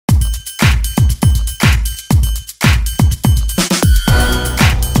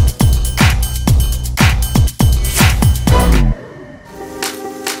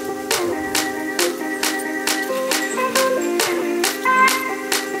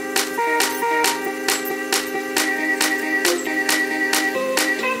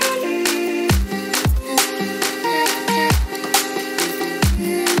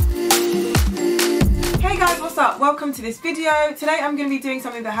welcome to this video. Today I'm going to be doing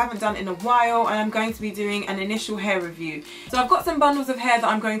something that I haven't done in a while, and I'm going to be doing an initial hair review. So I've got some bundles of hair that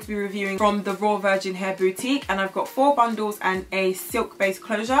I'm going to be reviewing from the Raw Virgin Hair Boutique, and I've got 4 bundles and a silk based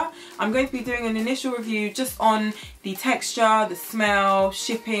closure. I'm going to be doing an initial review just on the texture, the smell,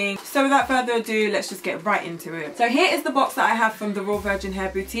 shipping. So without further ado, let's just get right into it. So here is the box that I have from the Raw Virgin Hair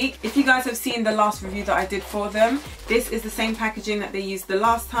Boutique. If you guys have seen the last review that I did for them, this is the same packaging that they used the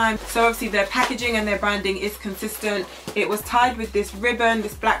last time. So obviously their packaging and their branding is consistent. It was tied with this ribbon,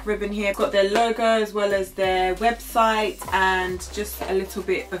 this black ribbon here. It's got their logo as well as their website and just a little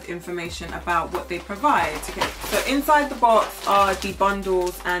bit of information about what they provide. Okay, so inside the box are the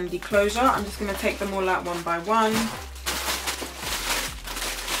bundles and the closure. I'm just going to take them all out one by one.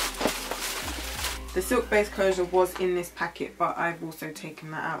 The silk based closure was in this packet, but I've also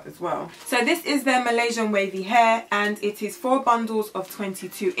taken that out as well. So this is their Malaysian Wavy hair, and it is 4 bundles of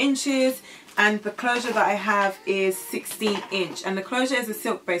 22 inches, and the closure that I have is 16 inch, and the closure is a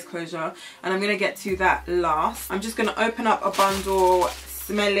silk based closure, and I'm going to get to that last. I'm just going to open up a bundle,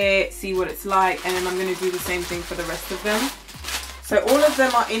 smell it, see what it's like, and then I'm going to do the same thing for the rest of them. So all of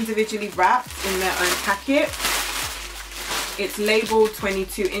them are individually wrapped in their own packet. It's labelled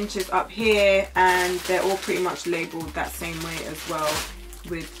 22 inches up here, and they're all pretty much labelled that same way as well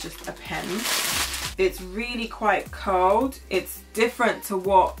with just a pen. It's really quite curled. It's different to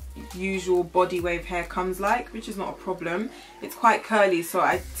what usual body wave hair comes like, which is not a problem. It's quite curly,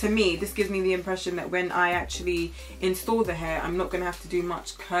 so to me this gives me the impression that when I actually install the hair, I'm not going to have to do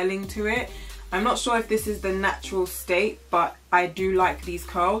much curling to it. I'm not sure if this is the natural state, but I do like these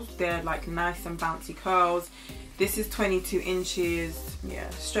curls. They're like nice and bouncy curls. This is 22 inches, yeah,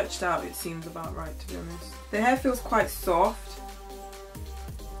 stretched out it seems about right, to be honest. The hair feels quite soft.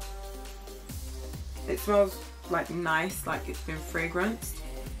 It smells like nice, like it's been fragranced.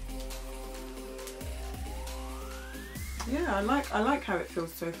 Yeah, I like how it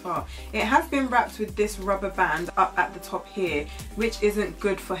feels so far. It has been wrapped with this rubber band up at the top here, which isn't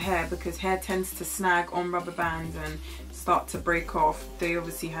good for hair because hair tends to snag on rubber bands and start to break off. They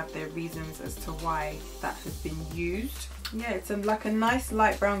obviously have their reasons as to why that has been used. Yeah, it's like a nice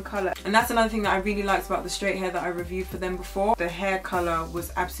light brown colour, and that's another thing that I really liked about the straight hair that I reviewed for them before. The hair colour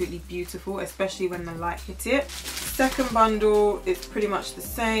was absolutely beautiful, especially when the light hit it. Second bundle is pretty much the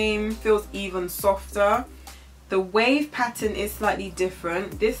same, feels even softer. The wave pattern is slightly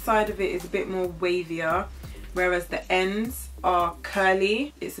different. This side of it is a bit more wavier, whereas the ends are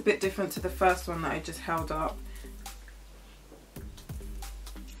curly. It's a bit different to the first one that I just held up.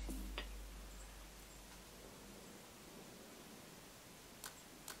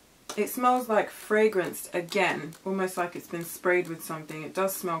 It smells like fragranced again, almost like it's been sprayed with something. It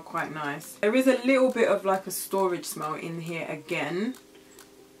does smell quite nice. There is a little bit of like a storage smell in here again,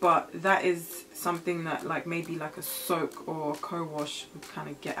 but that is something that like maybe like a soak or co-wash would kind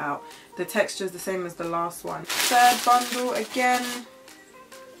of get out. The texture is the same as the last one. Third bundle again,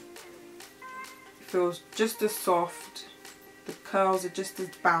 feels just as soft. The curls are just as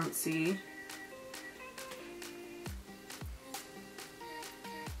bouncy.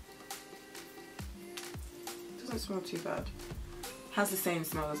 Doesn't smell too bad. Has the same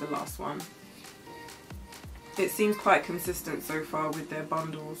smell as the last one. It seems quite consistent so far with their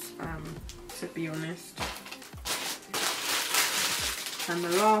bundles, to be honest. And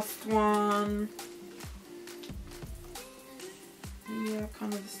the last one, yeah,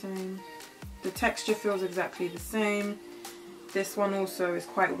 kind of the same. The texture feels exactly the same. This one also is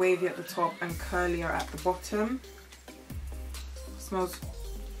quite wavy at the top and curlier at the bottom.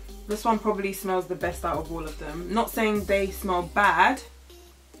 This one probably smells the best out of all of them. Not saying they smell bad,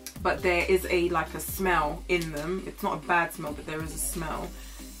 but there is like a smell in them. It's not a bad smell, but there is a smell.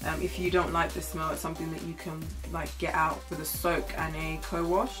 If you don't like the smell, it's something that you can like get out with a soak and a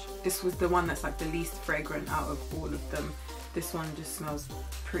co-wash. This was the one that's like the least fragrant out of all of them. This one just smells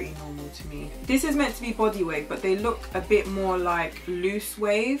pretty normal to me. This is meant to be body wave, but they look a bit more like loose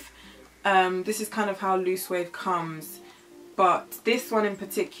wave. This is kind of how loose wave comes, but this one in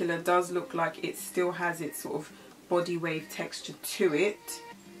particular does look like it still has its sort of body wave texture to it.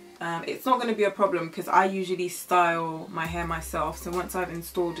 It's not going to be a problem because I usually style my hair myself, so once I've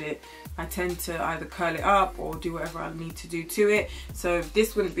installed it I tend to either curl it up or do whatever I need to do to it, so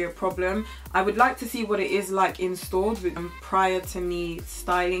this wouldn't be a problem. I would like to see what it is like installed prior to me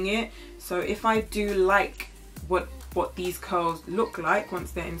styling it, so if I do like what these curls look like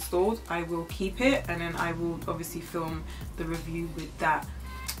once they're installed, I will keep it, and then I will obviously film the review with that.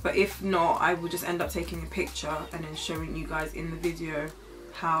 But if not, I will just end up taking a picture and then showing you guys in the video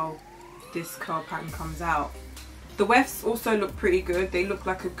how this curl pattern comes out. The wefts also look pretty good. They look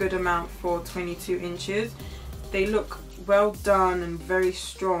like a good amount for 22 inches. they look well done and very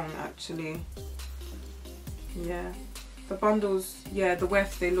strong actually. Yeah, the bundles, yeah, the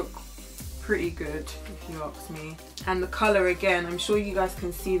wefts, they look pretty good if you ask me. And the colour again, I'm sure you guys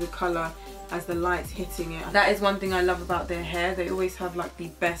can see the colour as the light's hitting it. That is one thing I love about their hair. They always have like the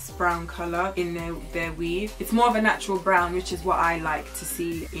best brown colour in their weave. It's more of a natural brown, which is what I like to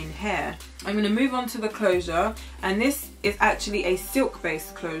see in hair. I'm going to move on to the closure, and this is actually a silk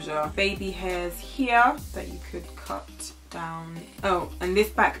based closure. Baby hairs here that you could cut down. Oh, and this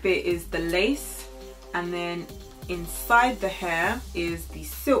back bit is the lace, and then inside the hair is the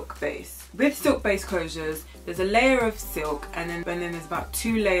silk base. With silk based closures, there's a layer of silk and then there's about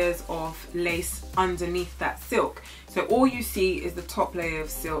 2 layers of lace underneath that silk. So all you see is the top layer of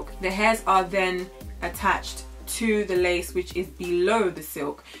silk. The hairs are then attached to the lace, which is below the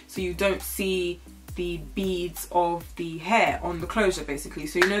silk, so you don't see the beads of the hair on the closure basically.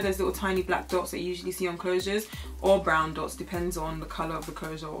 So you know those little tiny black dots that you usually see on closures, or brown dots, depends on the colour of the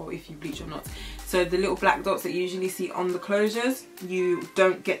closure or if you bleach or not. So the little black dots that you usually see on the closures, you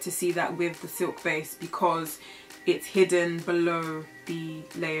don't get to see that with the silk base because it's hidden below the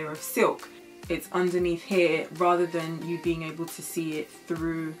layer of silk. It's underneath here rather than you being able to see it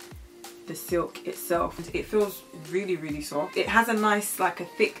through the silk itself. It feels really, really soft. It has a nice, like a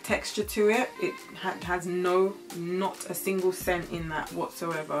thick texture to it. It has not a single scent in that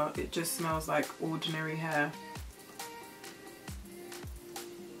whatsoever. It just smells like ordinary hair.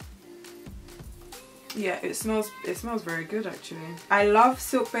 Yeah, it smells very good actually. I love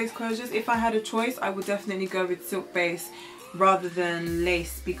silk based closures. If I had a choice, I would definitely go with silk base rather than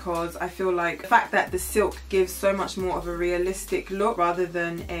lace, because I feel like the fact that the silk gives so much more of a realistic look rather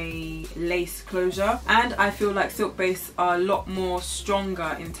than a lace closure. And I feel like silk base are a lot more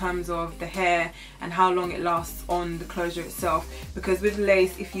stronger in terms of the hair and how long it lasts on the closure itself, because with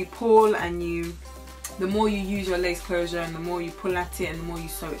lace, if you pull and the more you use your lace closure and the more you pull at it and the more you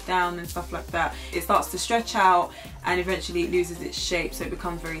sew it down and stuff like that, it starts to stretch out and eventually it loses its shape, so it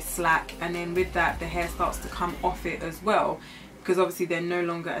becomes very slack, and then with that the hair starts to come off it as well, because obviously they're no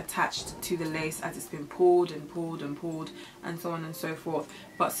longer attached to the lace as it's been pulled and pulled and pulled and so on and so forth.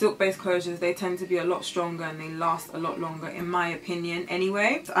 But silk based closures, they tend to be a lot stronger and they last a lot longer in my opinion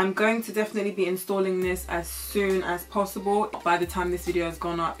anyway. So I'm going to definitely be installing this as soon as possible. By the time this video has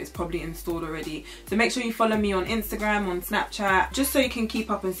gone up, it's probably installed already. So make sure you follow me on Instagram, on Snapchat, just so you can keep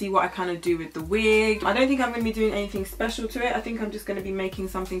up and see what I kind of do with the wig. I don't think I'm going to be doing anything special to it. I think I'm just going to be making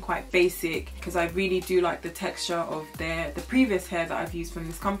something quite basic because I really do like the texture of the previous hair that I've used from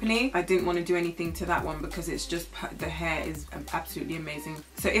this company. I didn't want to do anything to that one because it's just, the hair is absolutely amazing.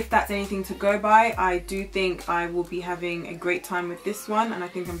 So if that's anything to go by, I do think I will be having a great time with this one, and I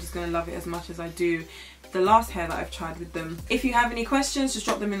think I'm just going to love it as much as I do the last hair that I've tried with them. If you have any questions, just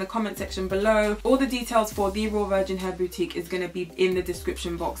drop them in the comment section below. All the details for the Raw Virgin Hair Boutique is going to be in the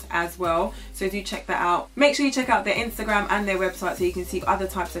description box as well, so do check that out. Make sure you check out their Instagram and their website so you can see other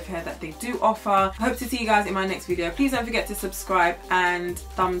types of hair that they do offer. I hope to see you guys in my next video. Please don't forget to subscribe and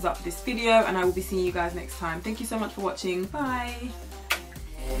thumbs up this video, and I will be seeing you guys next time. Thank you so much for watching. Bye.